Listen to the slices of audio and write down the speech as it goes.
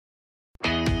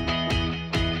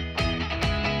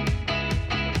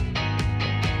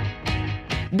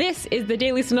This is the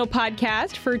Daily Signal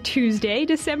podcast for Tuesday,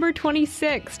 December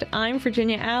 26th. I'm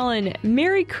Virginia Allen.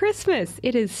 Merry Christmas.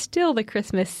 It is still the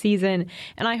Christmas season,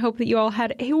 and I hope that you all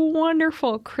had a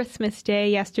wonderful Christmas day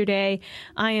yesterday.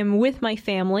 I am with my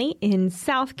family in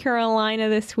South Carolina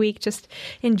this week, just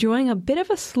enjoying a bit of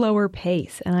a slower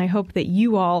pace, and I hope that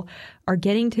you all are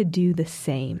getting to do the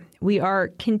same. We are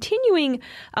continuing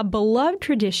a beloved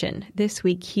tradition this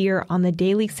week here on the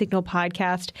Daily Signal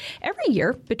podcast. Every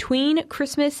year, between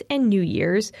Christmas and New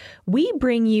Year's, we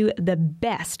bring you the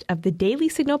best of the Daily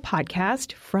Signal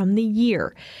podcast from the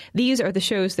year. These are the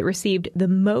shows that received the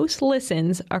most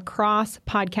listens across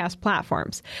podcast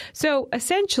platforms. So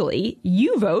essentially,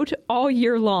 you vote all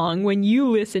year long when you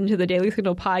listen to the Daily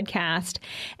Signal podcast,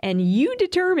 and you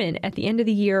determine at the end of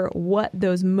the year what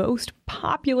those most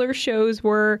popular shows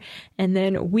were. And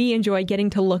then we enjoy getting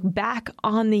to look back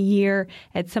on the year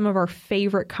at some of our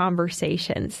favorite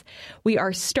conversations. We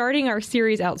are starting our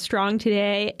series out strong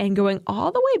today and going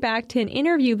all the way back to an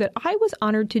interview that I was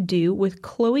honored to do with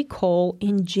Chloe Cole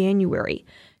in January.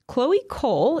 Chloe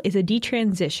Cole is a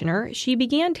detransitioner. She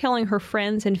began telling her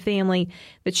friends and family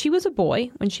that she was a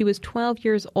boy when she was 12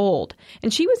 years old,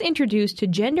 and she was introduced to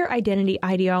gender identity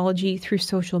ideology through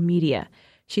social media.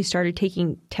 She started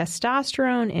taking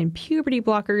testosterone and puberty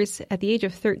blockers at the age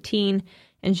of 13,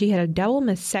 and she had a double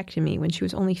mastectomy when she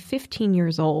was only 15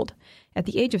 years old. At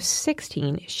the age of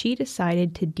 16, she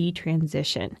decided to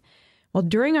detransition. Well,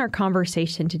 during our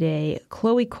conversation today,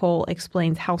 Chloe Cole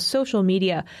explains how social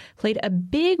media played a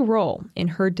big role in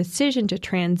her decision to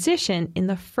transition in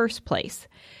the first place.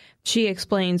 She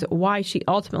explains why she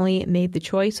ultimately made the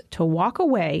choice to walk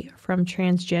away from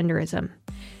transgenderism.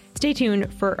 Stay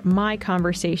tuned for my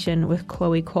conversation with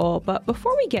Chloe Cole. But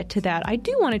before we get to that, I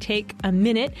do want to take a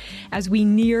minute as we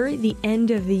near the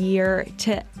end of the year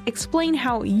to explain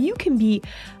how you can be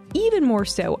even more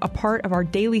so a part of our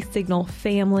Daily Signal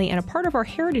family and a part of our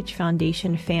Heritage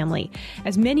Foundation family.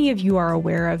 As many of you are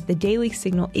aware of, the Daily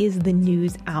Signal is the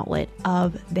news outlet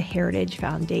of the Heritage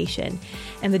Foundation.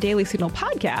 And the Daily Signal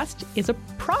podcast is a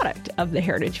product of the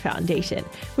Heritage Foundation,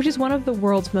 which is one of the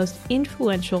world's most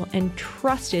influential and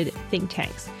trusted think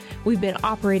tanks. We've been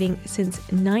operating since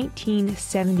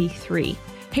 1973.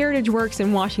 Heritage works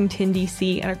in Washington,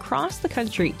 D.C. and across the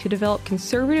country to develop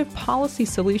conservative policy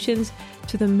solutions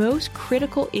to the most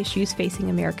critical issues facing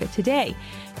America today.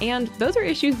 And those are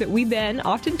issues that we then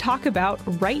often talk about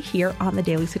right here on the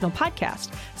Daily Signal podcast,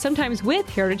 sometimes with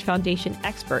Heritage Foundation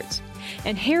experts.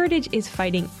 And Heritage is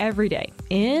fighting every day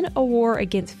in a war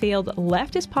against failed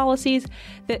leftist policies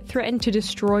that threaten to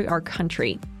destroy our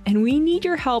country. And we need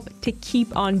your help to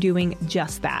keep on doing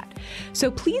just that. So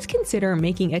please consider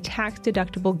making a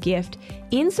tax-deductible gift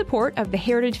in support of the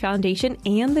Heritage Foundation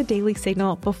and the Daily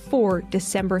Signal before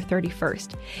December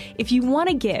 31st. If you want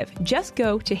to give, just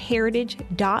go to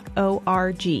heritage.org.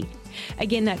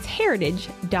 Again, that's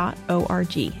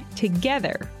heritage.org.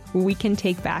 Together, we can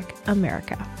take back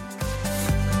America.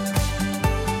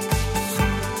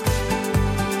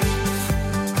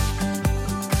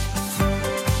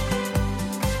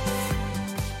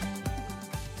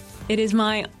 It is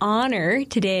my honor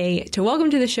today to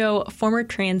welcome to the show former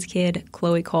trans kid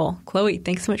Chloe Cole. Chloe,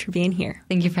 thanks so much for being here.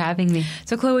 Thank you for having me.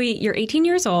 So Chloe, you're 18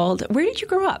 years old. Where did you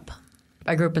grow up?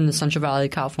 I grew up in the Central Valley,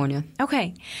 California.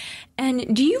 Okay.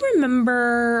 And do you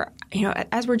remember,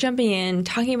 as we're jumping in,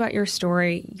 talking about your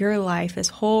story, your life, this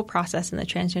whole process in the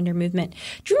transgender movement,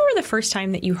 do you remember the first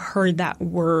time that you heard that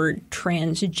word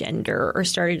transgender or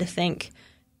started to think,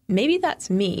 maybe that's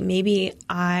me, maybe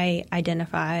I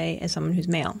identify as someone who's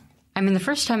male? I mean, the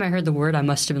first time I heard the word, I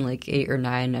must have been like 8 or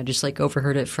 9. I just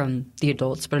overheard it from the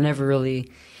adults, but I never really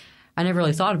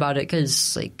thought about it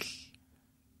because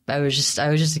I was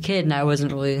just a kid and I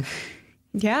wasn't really.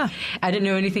 Yeah. I didn't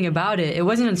know anything about it. It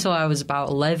wasn't until I was about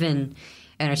 11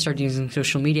 and I started using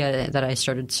social media that I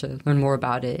started to learn more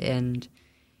about it and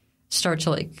start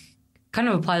to kind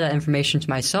of apply that information to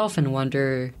myself and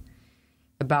wonder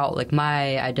about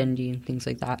my identity and things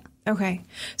like that. Okay.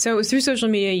 So it was through social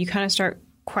media you kind of start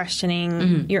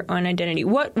questioning your own identity.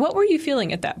 What were you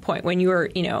feeling at that point when you were,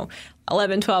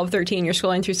 11, 12, 13, you're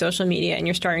scrolling through social media and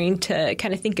you're starting to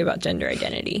kind of think about gender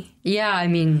identity? Yeah, I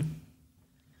mean,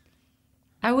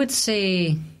 I would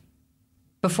say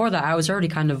before that I was already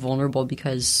kind of vulnerable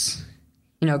because,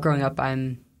 growing up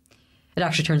it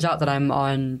actually turns out that I'm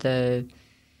on the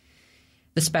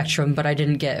spectrum, but I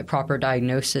didn't get a proper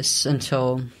diagnosis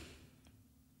until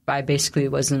I basically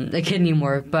wasn't a kid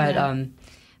anymore. But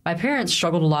my parents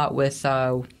struggled a lot with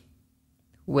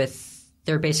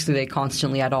they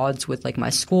constantly at odds with my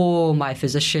school, my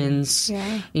physicians.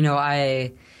 Yeah.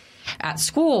 At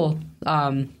school,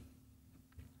 I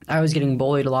I was getting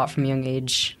bullied a lot from a young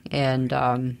age, and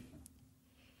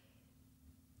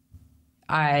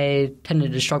I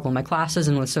tended to struggle in my classes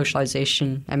and with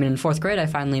socialization. I mean, in 4th grade, I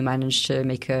finally managed to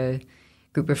make a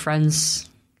group of friends,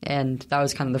 and that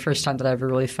was kind of the first time that I ever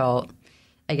really felt,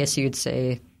 I guess you could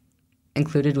say,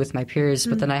 included with my peers.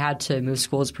 But then I had to move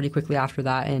schools pretty quickly after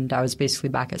that, and I was basically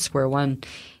back at square one.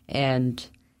 And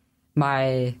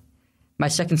the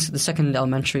second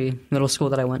elementary middle school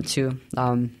that I went to,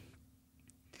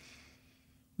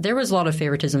 there was a lot of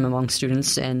favoritism among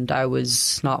students, and I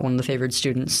was not one of the favored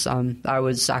students. I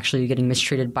was actually getting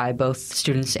mistreated by both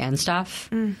students and staff.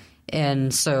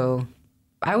 And so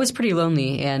I was pretty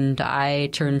lonely, and I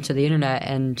turned to the internet,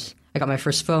 and I got my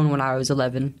first phone when I was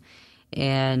 11.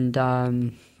 And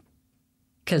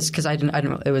because I didn't,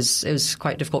 it was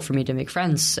quite difficult for me to make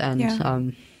friends.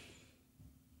 And,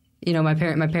 you know, my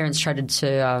parents tried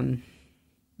to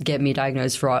get me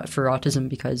diagnosed for autism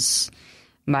because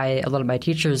a lot of my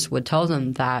teachers would tell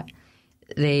them that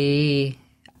they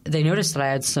noticed that I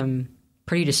had some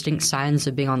pretty distinct signs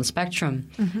of being on the spectrum.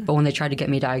 But when they tried to get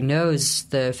me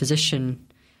diagnosed, the physician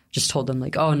just told them,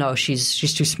 like, oh no,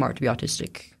 she's too smart to be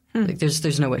autistic. Like,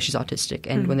 there's no way she's autistic.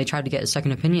 And when they tried to get a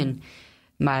second opinion,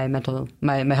 my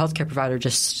healthcare provider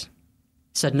just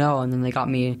said no, and then they got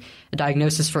me a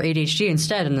diagnosis for ADHD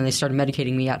instead, and then they started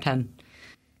medicating me at 10.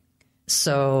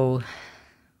 So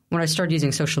when I started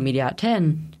using social media at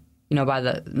 10,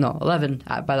 11,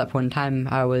 by that point in time,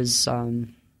 I was, I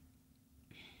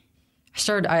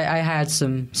had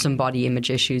some body image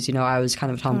issues. You know, I was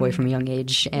kind of a tomboy from a young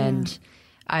age, and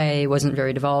I wasn't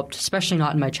very developed, especially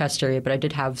not in my chest area, but I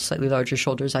did have slightly larger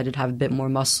shoulders. I did have a bit more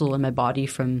muscle in my body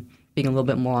from being a little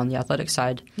bit more on the athletic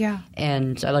side. Yeah.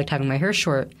 And I liked having my hair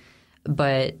short,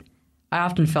 but I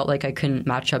often felt like I couldn't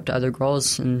match up to other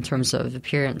girls in terms of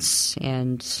appearance,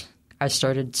 and I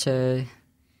started to,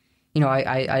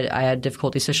 I had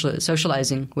difficulty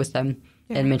socializing with them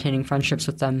and maintaining friendships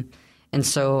with them. And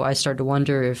so I started to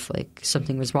wonder if, like,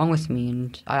 something was wrong with me,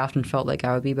 and I often felt like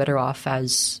I would be better off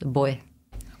as a boy.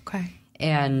 Okay.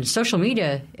 And social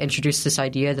media introduced this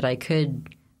idea that I could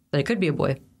be a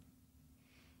boy.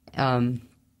 A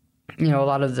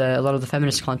lot of the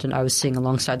feminist content I was seeing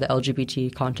alongside the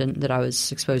LGBT content that I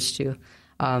was exposed to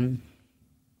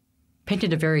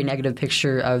painted a very negative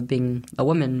picture of being a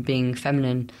woman, being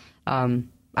feminine.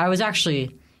 I was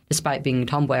actually, despite being a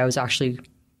tomboy,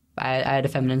 I had a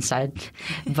feminine side,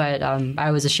 but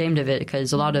I was ashamed of it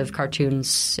because a lot of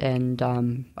cartoons and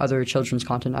other children's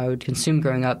content I would consume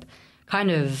growing up kind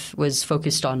of was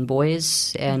focused on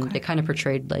boys, and it kind of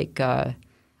portrayed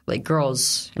like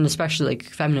girls, and especially like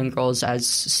feminine girls, as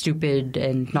stupid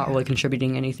and not really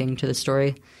contributing anything to the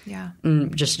story. Yeah,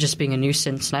 and just being a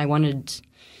nuisance. And I wanted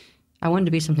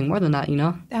to be something more than that, you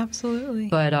know. Absolutely.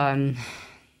 But I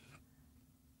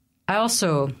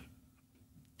also,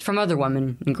 from other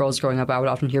women and girls growing up, I would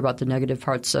often hear about the negative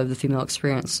parts of the female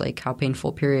experience, like how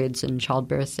painful periods and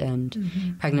childbirth and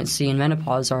pregnancy and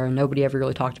menopause are. And nobody ever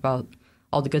really talked about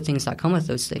all the good things that come with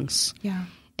those things. Yeah.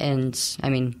 And, I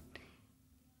mean,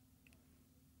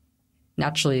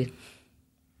 naturally,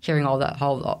 hearing all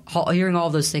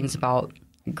those things about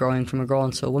growing from a girl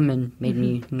into a woman made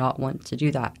me not want to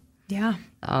do that. Yeah.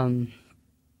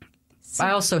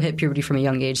 I also hit puberty from a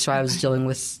young age, so I was dealing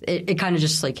with it. It kind of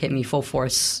just like hit me full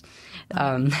force.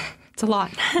 It's a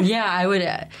lot. Yeah, I would.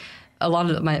 A lot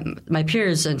of my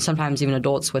peers and sometimes even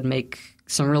adults would make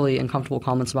some really uncomfortable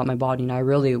comments about my body, and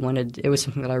it was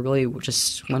something that I really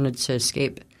just wanted to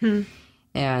escape.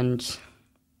 And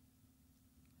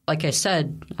like I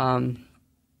said, the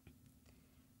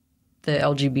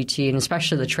LGBT and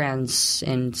especially the trans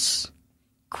and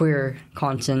queer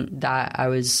content that I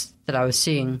was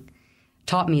seeing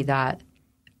taught me that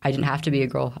I didn't have to be a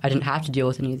girl. I didn't have to deal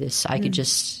with any of this. I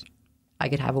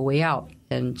could have a way out.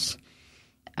 And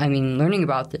I mean, learning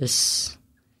about this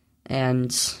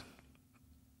and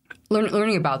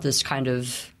learning about this kind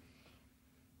of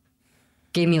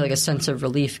gave me like a sense of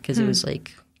relief, because it was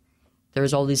like there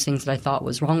was all these things that I thought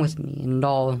was wrong with me, and it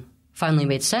all finally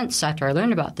made sense after I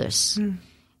learned about this.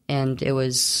 And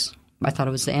I thought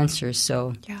it was the answer.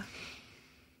 So,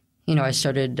 I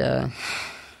started,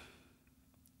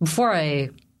 before I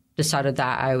decided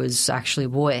that I was actually a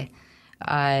boy,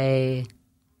 I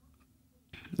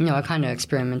kind of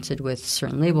experimented with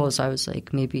certain labels. I was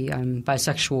like, maybe I'm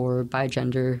bisexual or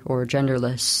bigender or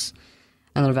genderless.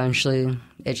 And then eventually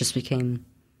it just became,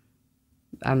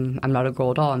 I'm not a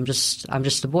girl at all. I'm just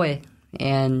a boy.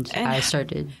 And I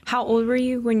started. How old were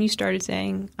you when you started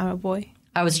saying I'm a boy?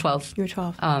 I was 12. You were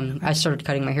 12. Okay. I started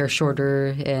cutting my hair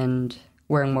shorter and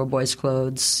wearing more boys'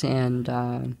 clothes, and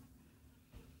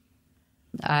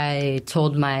I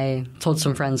told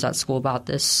some friends at school about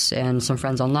this, and some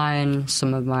friends online,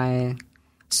 some of my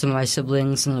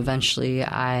siblings, and eventually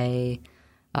I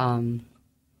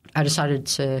decided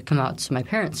to come out to my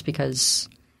parents because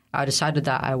I decided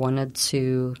that I wanted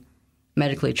to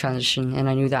medically transition, and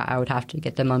I knew that I would have to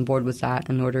get them on board with that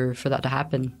in order for that to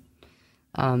happen.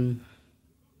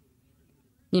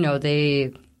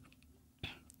 They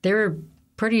were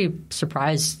pretty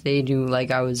surprised. They knew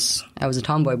like I was a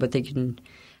tomboy, but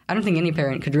I don't think any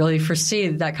parent could really foresee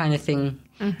that kind of thing.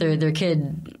 Mm-hmm. Their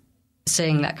kid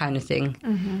saying that kind of thing.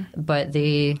 Mm-hmm. But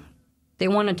they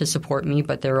wanted to support me,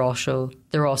 but they were also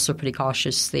pretty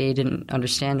cautious. They didn't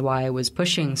understand why I was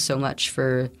pushing so much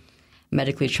for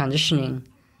medically transitioning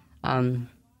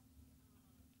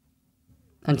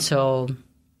until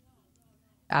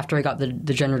after I got the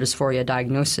gender dysphoria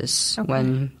diagnosis. Okay.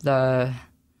 When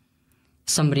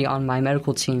somebody on my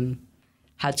medical team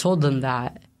had told them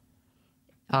that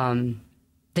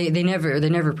they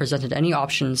never presented any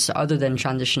options other than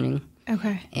transitioning.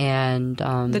 Okay. And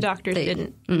the doctors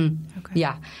didn't. Okay.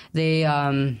 Yeah. They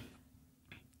when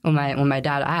my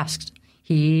dad asked,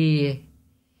 he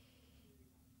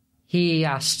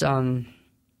asked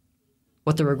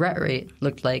what the regret rate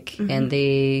looked like, mm-hmm. and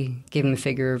they gave him a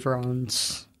figure of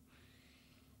around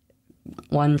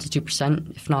 1 to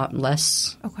 2%, if not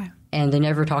less. Okay. And they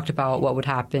never talked about what would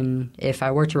happen if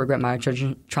I were to regret my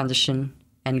transition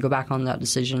and go back on that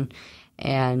decision.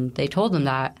 And they told them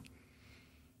that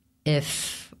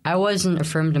if I wasn't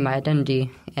affirmed in my identity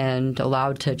and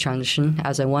allowed to transition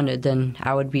as I wanted, then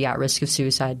I would be at risk of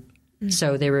suicide. Mm-hmm.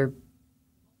 So they were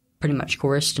pretty much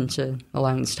coerced into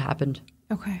allowing this to happen.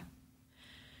 Okay.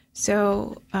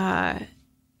 So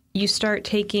you start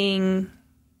taking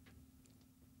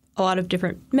a lot of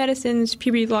different medicines,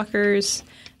 puberty blockers.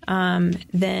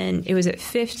 Then it was at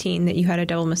 15 that you had a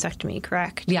double mastectomy,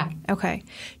 correct? Yeah. Okay.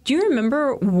 Do you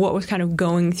remember what was kind of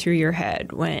going through your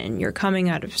head when you're coming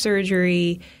out of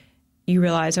surgery? You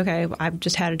realize, okay, I've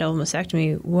just had a double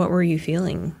mastectomy. What were you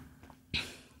feeling?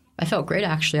 I felt great,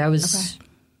 actually. At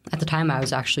the time, I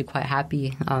was actually quite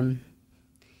happy. I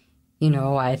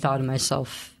thought of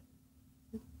myself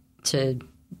to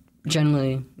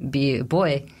generally be a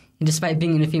boy, despite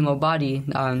being in a female body.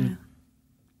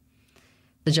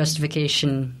 The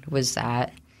justification was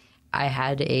that I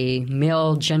had a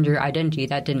male gender identity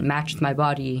that didn't match with my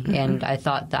body, mm-hmm. and I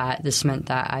thought that this meant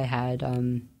that I had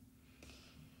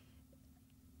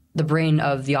the brain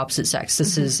of the opposite sex.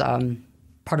 This mm-hmm. is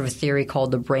part of a theory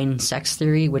called the brain sex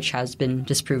theory, which has been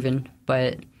disproven.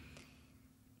 But,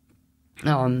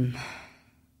 not only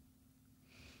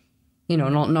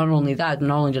that,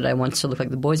 not only did I want to look like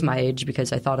the boys my age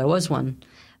because I thought I was one,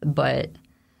 but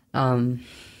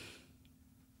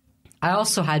I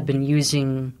also had been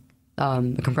using a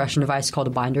compression device called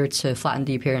a binder to flatten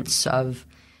the appearance of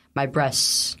my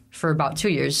breasts for about 2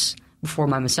 years before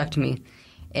my mastectomy.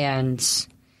 And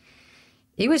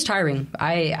it was tiring.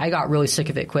 I got really sick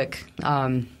of it quick.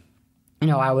 I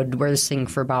would wear this thing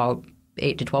for about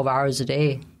 8 to 12 hours a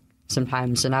day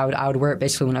sometimes, and I would wear it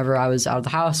basically whenever I was out of the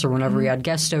house or whenever we had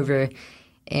guests over.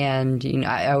 And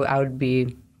I'd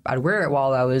wear it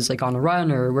while I was like on a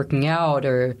run or working out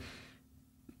or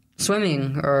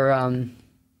swimming or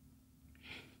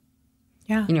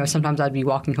sometimes I'd be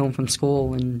walking home from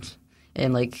school and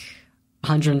like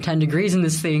 110 degrees in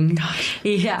this thing. Gosh,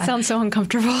 yeah, sounds so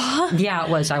uncomfortable. Yeah,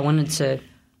 it was. I wanted to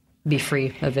be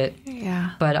free of it.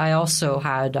 Yeah, but I also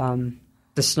had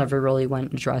this never really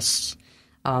went addressed,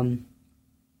 partly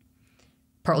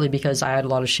because I had a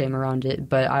lot of shame around it,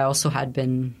 but I also had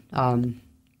been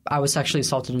I was sexually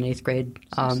assaulted in 8th grade.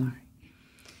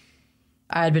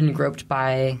 I had been groped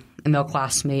by a male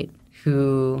classmate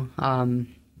who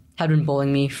had been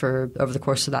bullying me over the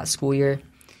course of that school year.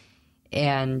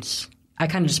 And I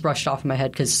kind of just brushed off in my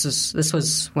head because this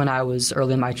was when I was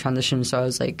early in my transition. So I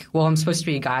was like, well, I'm supposed to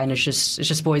be a guy and it's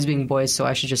just boys being boys. So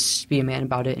I should just be a man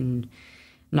about it and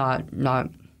not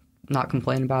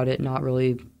complain about it, not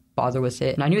really bother with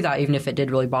it. And I knew that even if it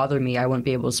did really bother me, I wouldn't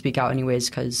be able to speak out anyways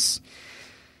because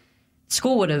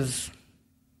school would have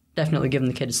definitely given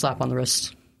the kid a slap on the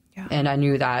wrist. Yeah. And I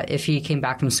knew that if he came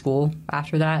back from school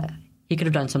after that, he could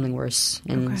have done something worse.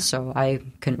 And so I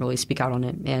couldn't really speak out on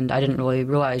it. And I didn't really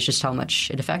realize just how much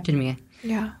it affected me.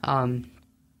 Yeah.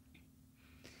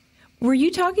 Were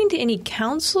you talking to any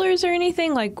counselors or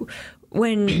anything? Like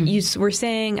when you were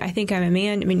saying, I think I'm a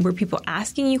man, I mean, were people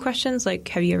asking you questions like,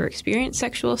 have you ever experienced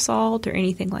sexual assault or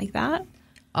anything like that?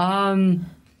 I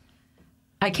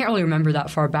can't really remember that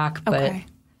far back, but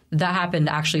that happened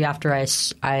actually after I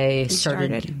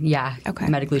started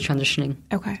medically transitioning.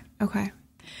 Okay.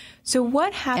 So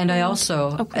what happened? And I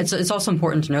also, it's also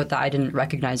important to note that I didn't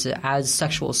recognize it as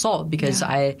sexual assault because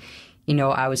I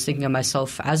was thinking of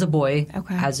myself as a boy,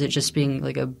 as it just being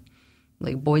like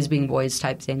boys being boys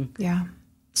type thing. Yeah.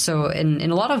 So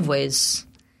in a lot of ways,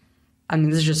 I mean,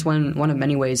 this is just one of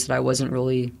many ways that I wasn't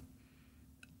really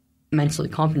mentally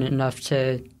competent enough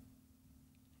to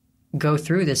go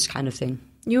through this kind of thing.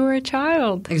 You were a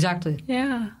child. Exactly.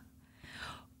 Yeah.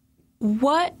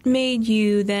 What made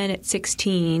you then at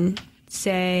 16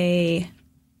 say,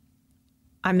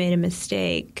 I made a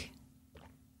mistake.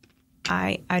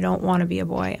 I don't want to be a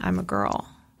boy. I'm a girl.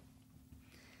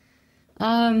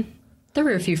 There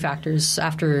were a few factors.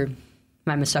 After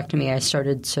my mastectomy, I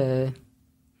started to,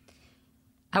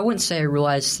 I wouldn't say I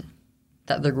realized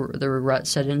that the regret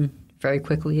set in very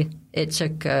quickly. It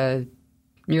took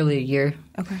nearly a year.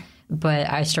 Okay. But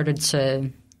I started to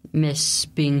miss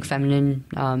being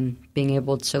feminine, being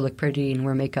able to look pretty and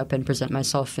wear makeup and present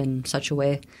myself in such a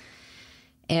way.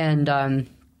 And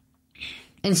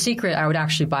in secret, I would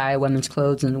actually buy women's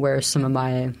clothes and wear some of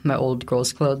my old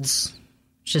girls' clothes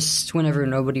just whenever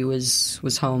nobody was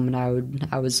home and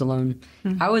I was alone.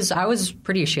 Mm-hmm. I was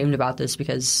pretty ashamed about this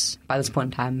because by this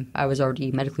point in time, I was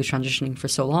already medically transitioning for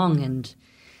so long and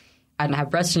I didn't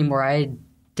have breasts anymore. I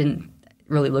didn't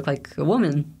really look like a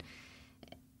woman.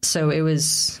 So it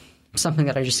was something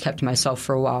that I just kept to myself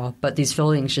for a while. But these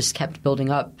feelings just kept building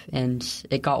up and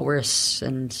it got worse.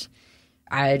 And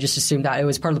I just assumed that it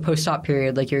was part of the post-op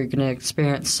period, like you're going to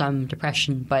experience some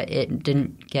depression, but it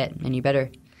didn't get any better.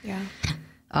 Yeah.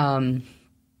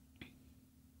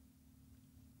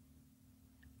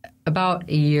 About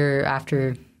a year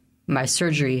after my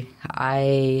surgery,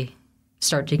 I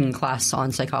started taking a class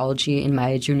on psychology in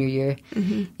my junior year.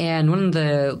 Mm-hmm. And one of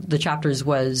the chapters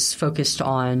was focused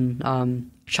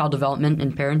on child development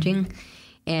and parenting.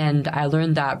 And I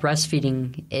learned that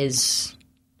breastfeeding is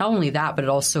not only that, but it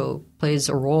also plays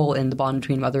a role in the bond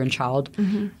between mother and child.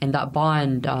 Mm-hmm. And that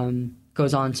bond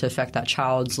goes on to affect that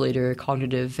child's later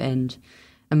cognitive and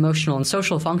emotional and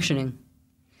social functioning.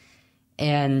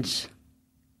 And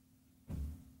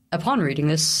upon reading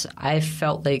this, I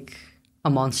felt like a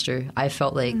monster. I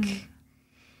felt like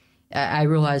I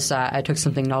realized that I took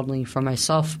something not only from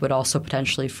myself, but also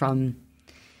potentially from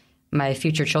my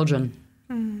future children.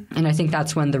 And I think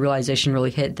that's when the realization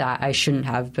really hit that I shouldn't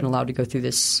have been allowed to go through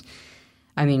this.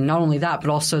 I mean, not only that, but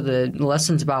also the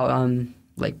lessons about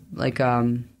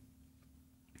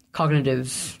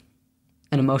cognitive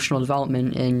and emotional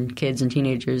development in kids and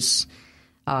teenagers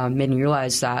made me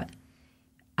realize that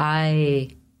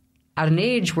at an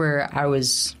age where I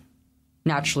was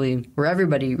where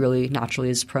everybody really naturally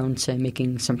is prone to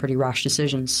making some pretty rash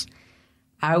decisions,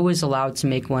 I was allowed to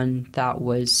make one that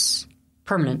was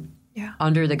permanent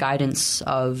under the guidance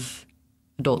of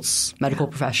adults, medical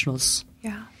professionals.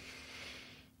 Yeah.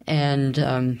 And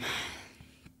a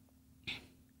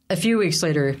few weeks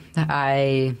later,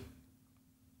 I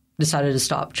decided to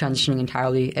stop transitioning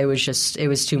entirely. It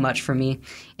was too much for me,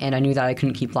 and I knew that I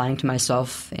couldn't keep lying to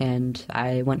myself, and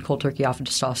I went cold turkey off of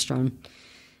testosterone.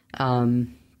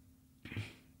 And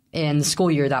the school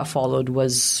year that followed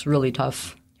was really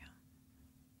tough.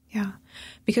 Yeah.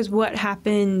 Because what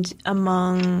happened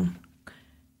among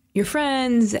your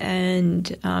friends and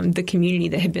the community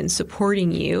that had been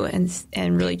supporting you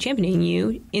and really championing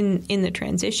you in the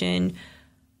transition,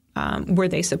 were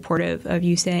they supportive of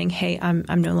you saying, hey,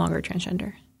 I'm no longer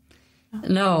transgender?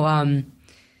 No.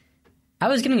 I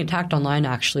was getting attacked online,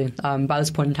 actually. By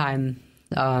this point in time,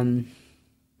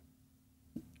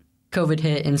 COVID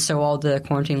hit, and so all the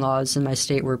quarantine laws in my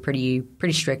state were pretty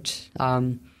strict.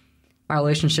 My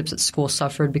relationships at school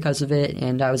suffered because of it,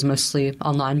 and I was mostly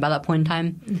online by that point in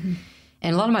time. Mm-hmm.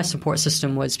 And a lot of my support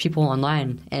system was people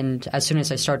online. And as soon as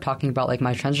I started talking about like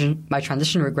my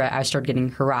transition regret, I started getting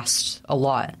harassed a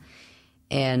lot.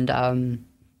 And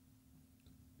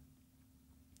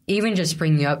even just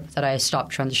bringing up that I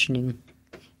stopped transitioning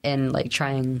and like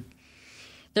trying,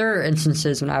 there are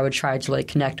instances when I would try to like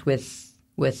connect with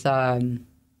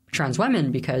trans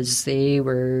women because they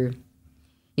were,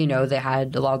 they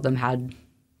had, a lot of them had,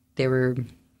 they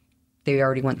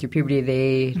already went through puberty.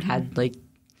 They had like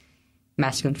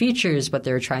masculine features, but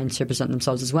they were trying to present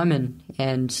themselves as women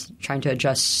and trying to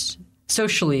adjust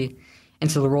socially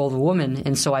into the role of a woman.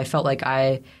 And so I felt like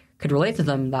I could relate to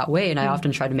them that way. And I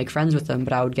often tried to make friends with them,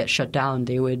 but I would get shut down.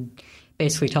 They would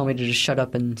basically tell me to just shut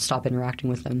up and stop interacting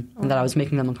with them and that I was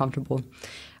making them uncomfortable.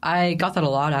 I got that a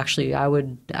lot, actually. A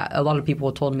lot of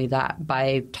people told me that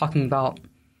by talking about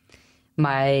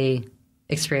my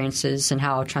experiences and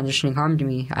how transitioning harmed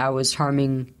me, I was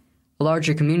harming a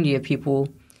larger community of people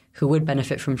who would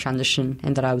benefit from transition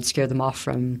and that I would scare them off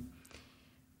from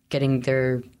getting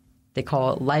they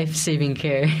call it life-saving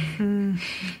care.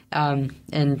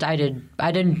 And I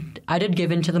did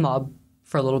give in to the mob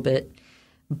for a little bit,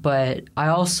 but I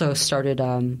also started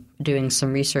doing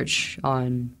some research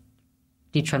on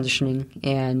detransitioning,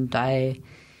 and I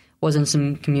was in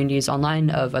some communities online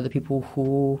of other people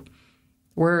who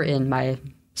were in my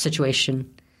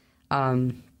situation.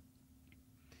 And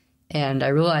I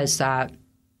realized that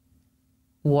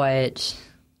the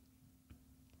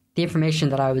information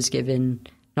that I was given,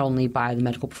 not only by the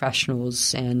medical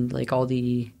professionals and like all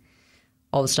the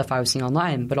stuff I was seeing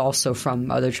online, but also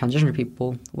from other transgender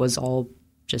people, was all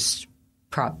just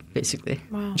prop, basically.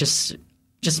 Wow. Just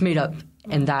made up,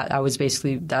 and that I was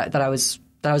basically that I was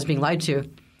being lied to,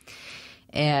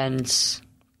 and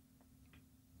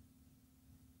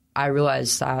I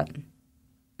realized that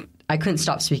I couldn't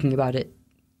stop speaking about it.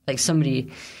 Like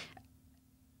somebody,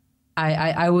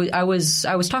 I was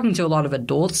talking to a lot of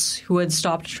adults who had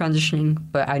stopped transitioning,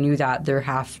 but I knew that there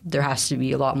has to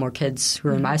be a lot more kids who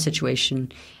are in my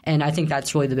situation, and I think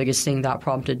that's really the biggest thing that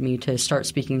prompted me to start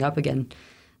speaking up again.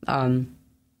 And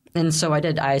so I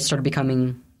did. I started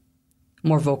becoming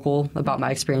more vocal about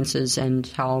my experiences and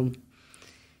how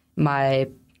my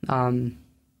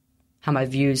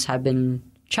views have been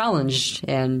challenged,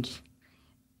 and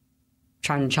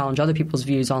trying to challenge other people's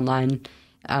views online.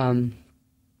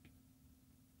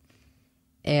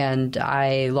 And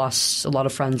I lost a lot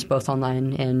of friends, both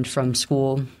online and from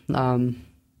school. By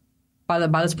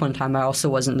this point in time, I also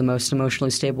wasn't the most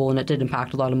emotionally stable, and it did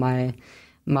impact a lot of my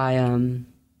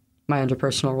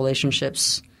interpersonal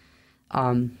relationships.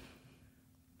 But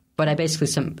I basically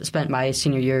spent my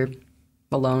senior year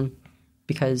alone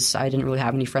because I didn't really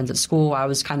have any friends at school. I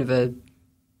was kind of a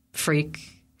freak.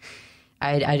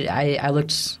 I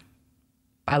looked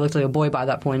like a boy by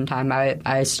that point in time.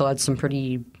 I still had some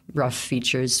pretty rough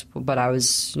features, but I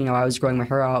was growing my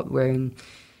hair out,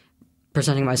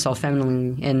 presenting myself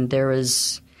femininely, and there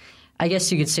was, I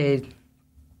guess you could say,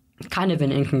 kind of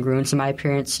an incongruence in my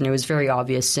appearance, and it was very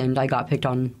obvious, and I got picked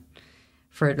on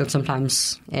for it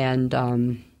sometimes, and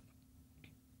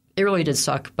it really did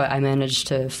suck, but I managed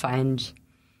to find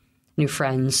new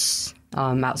friends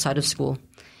outside of school,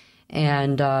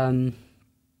 and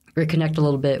reconnect a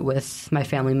little bit with my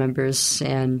family members,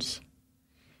 and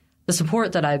the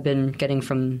support that I've been getting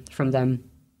from them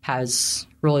has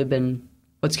really been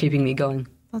what's keeping me going.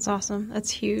 That's awesome. That's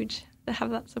huge to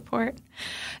have that support.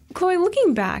 Chloe,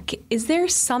 looking back, is there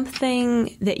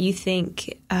something that you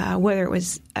think, whether it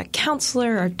was a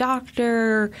counselor, a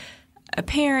doctor, a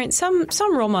parent, some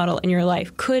role model in your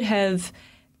life could have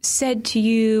said to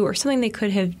you, or something they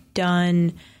could have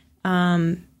done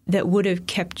that would have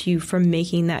kept you from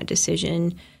making that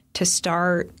decision to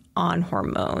start on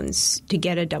hormones, to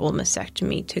get a double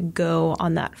mastectomy, to go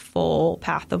on that full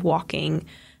path of walking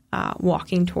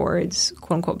towards,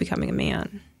 quote unquote, becoming a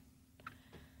man?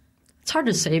 It's hard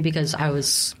to say because I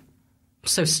was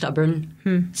so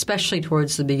stubborn, especially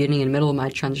towards the beginning and middle of my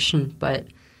transition. But,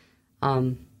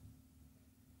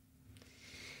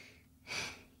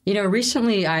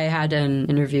 recently I had an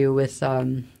interview with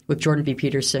Jordan B.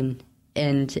 Peterson,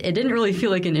 and it didn't really feel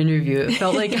like an interview. It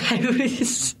felt like I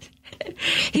was...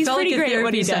 He's pretty great at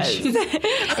what he does.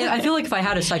 I feel like if I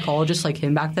had a psychologist like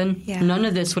him back then, none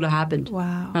of this would have happened.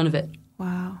 Wow. None of it.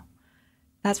 Wow.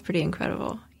 That's pretty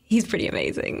incredible. He's pretty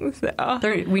amazing. So.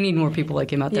 We need more people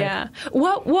like him out there. Yeah.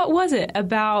 What was it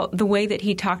about the way that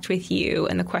he talked with you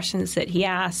and the questions that he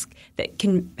asked that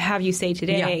can have you say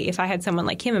today, if I had someone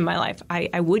like him in my life,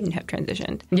 I wouldn't have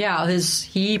transitioned? Yeah,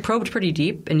 he probed pretty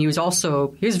deep, and he was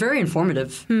very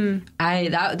informative.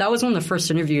 That was one of the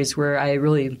first interviews where I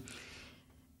really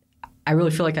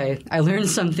feel like I learned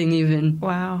something even.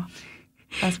 Wow.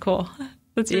 That's cool.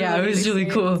 That's really it was really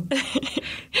cool.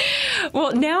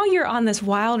 Well, now you're on this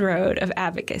wild road of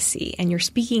advocacy, and you're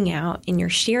speaking out, and you're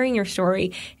sharing your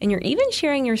story, and you're even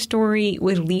sharing your story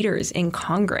with leaders in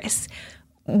Congress.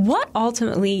 What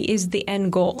ultimately is the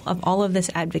end goal of all of this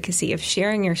advocacy, of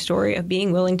sharing your story, of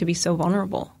being willing to be so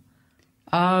vulnerable?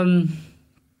 Well,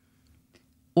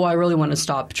 I really want to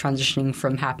stop transitioning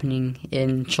from happening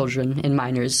in children, in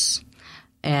minors,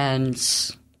 and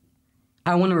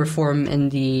I want to reform in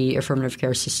the affirmative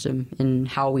care system in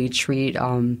how we treat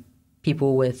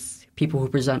people who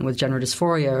present with gender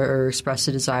dysphoria or express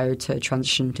a desire to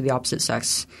transition to the opposite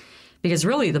sex. Because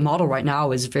really the model right now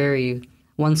is very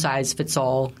one size fits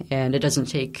all, and it doesn't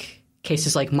take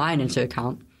cases like mine into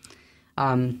account.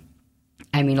 A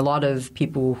lot of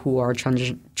people who are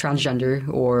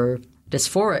transgender or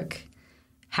dysphoric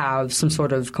have some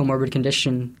sort of comorbid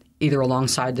condition either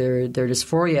alongside their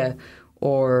dysphoria,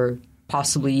 or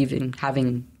possibly even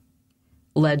having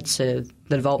led to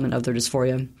the development of their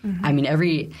dysphoria. I mean,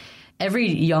 every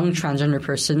young transgender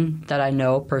person that I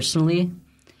know personally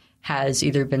has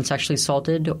either been sexually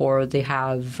assaulted or they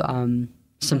have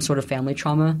some sort of family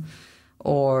trauma,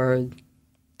 or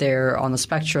they're on the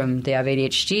spectrum, they have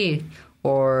ADHD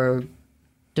or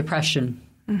depression.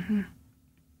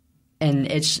 And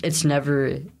it's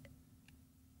never,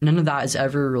 none of that is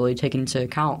ever really taken into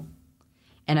account.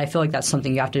 And I feel like that's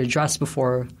something you have to address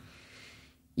before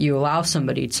you allow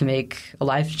somebody to make a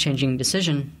life-changing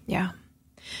decision. Yeah.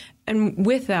 And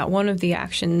with that, one of the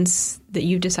actions that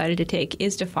you've decided to take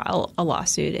is to file a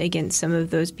lawsuit against some of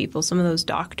those people, some of those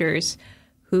doctors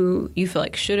who you feel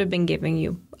like should have been giving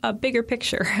you a bigger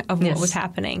picture of what was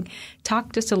happening.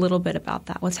 Talk just a little bit about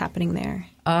that. What's happening there?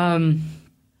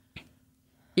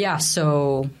 Yeah,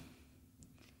 so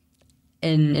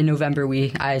in November,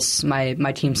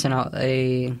 my team sent out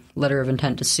a letter of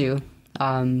intent to sue,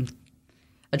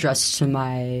 addressed to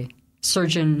my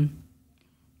surgeon,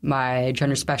 my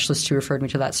gender specialist who referred me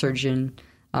to that surgeon,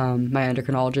 my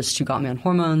endocrinologist who got me on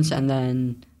hormones, and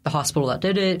then the hospital that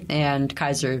did it, and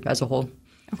Kaiser as a whole.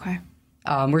 Okay.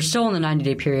 We're still in the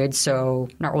 90-day period, so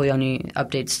not really any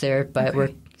updates there, but we're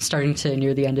starting to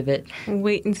near the end of it.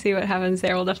 Wait and see what happens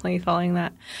there. We'll definitely be following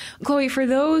that. Chloe, for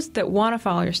those that want to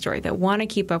follow your story, that want to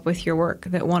keep up with your work,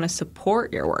 that want to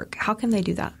support your work, how can they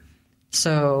do that?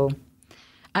 So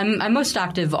I'm most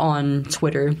active on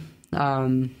Twitter.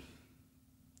 My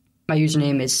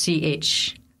username is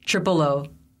CHOOOCOLE.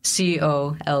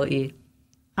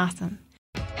 Awesome.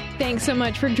 Thanks so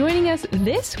much for joining us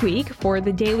this week for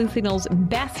the Daily Signal's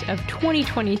Best of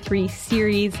 2023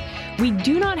 series. We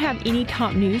do not have any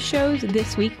top news shows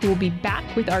this week. We'll be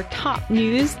back with our top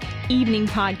news evening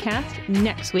podcast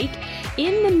next week.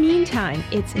 In the meantime,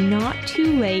 it's not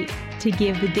too late to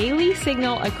give the Daily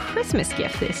Signal a Christmas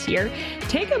gift this year.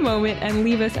 Take a moment and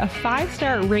leave us a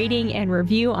 5-star rating and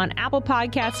review on Apple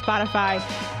Podcasts, Spotify,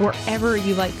 wherever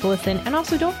you like to listen. And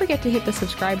also don't forget to hit the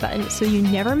subscribe button so you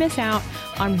never miss out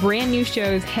on brand new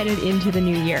shows headed into the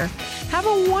new year. Have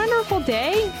a wonderful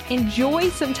day. Enjoy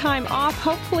some time off.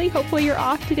 Hopefully you're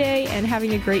off today and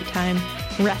having a great time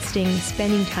resting,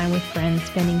 spending time with friends,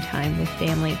 spending time with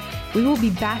family. We will be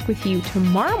back with you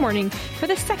tomorrow morning for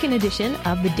the second edition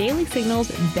of the Daily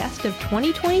Signal's Best of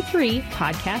 2023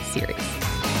 podcast series.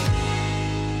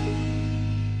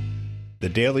 The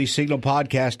Daily Signal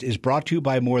podcast is brought to you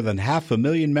by more than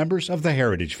 500,000 members of the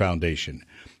Heritage Foundation.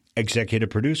 Executive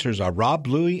producers are Rob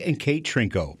Bluey and Kate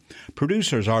Trinko.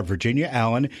 Producers are Virginia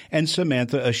Allen and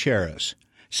Samantha Asheris.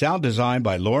 Sound design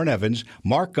by Lauren Evans,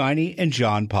 Mark Guiney, and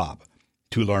John Pop.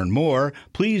 To learn more,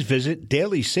 please visit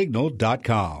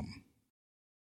dailysignal.com.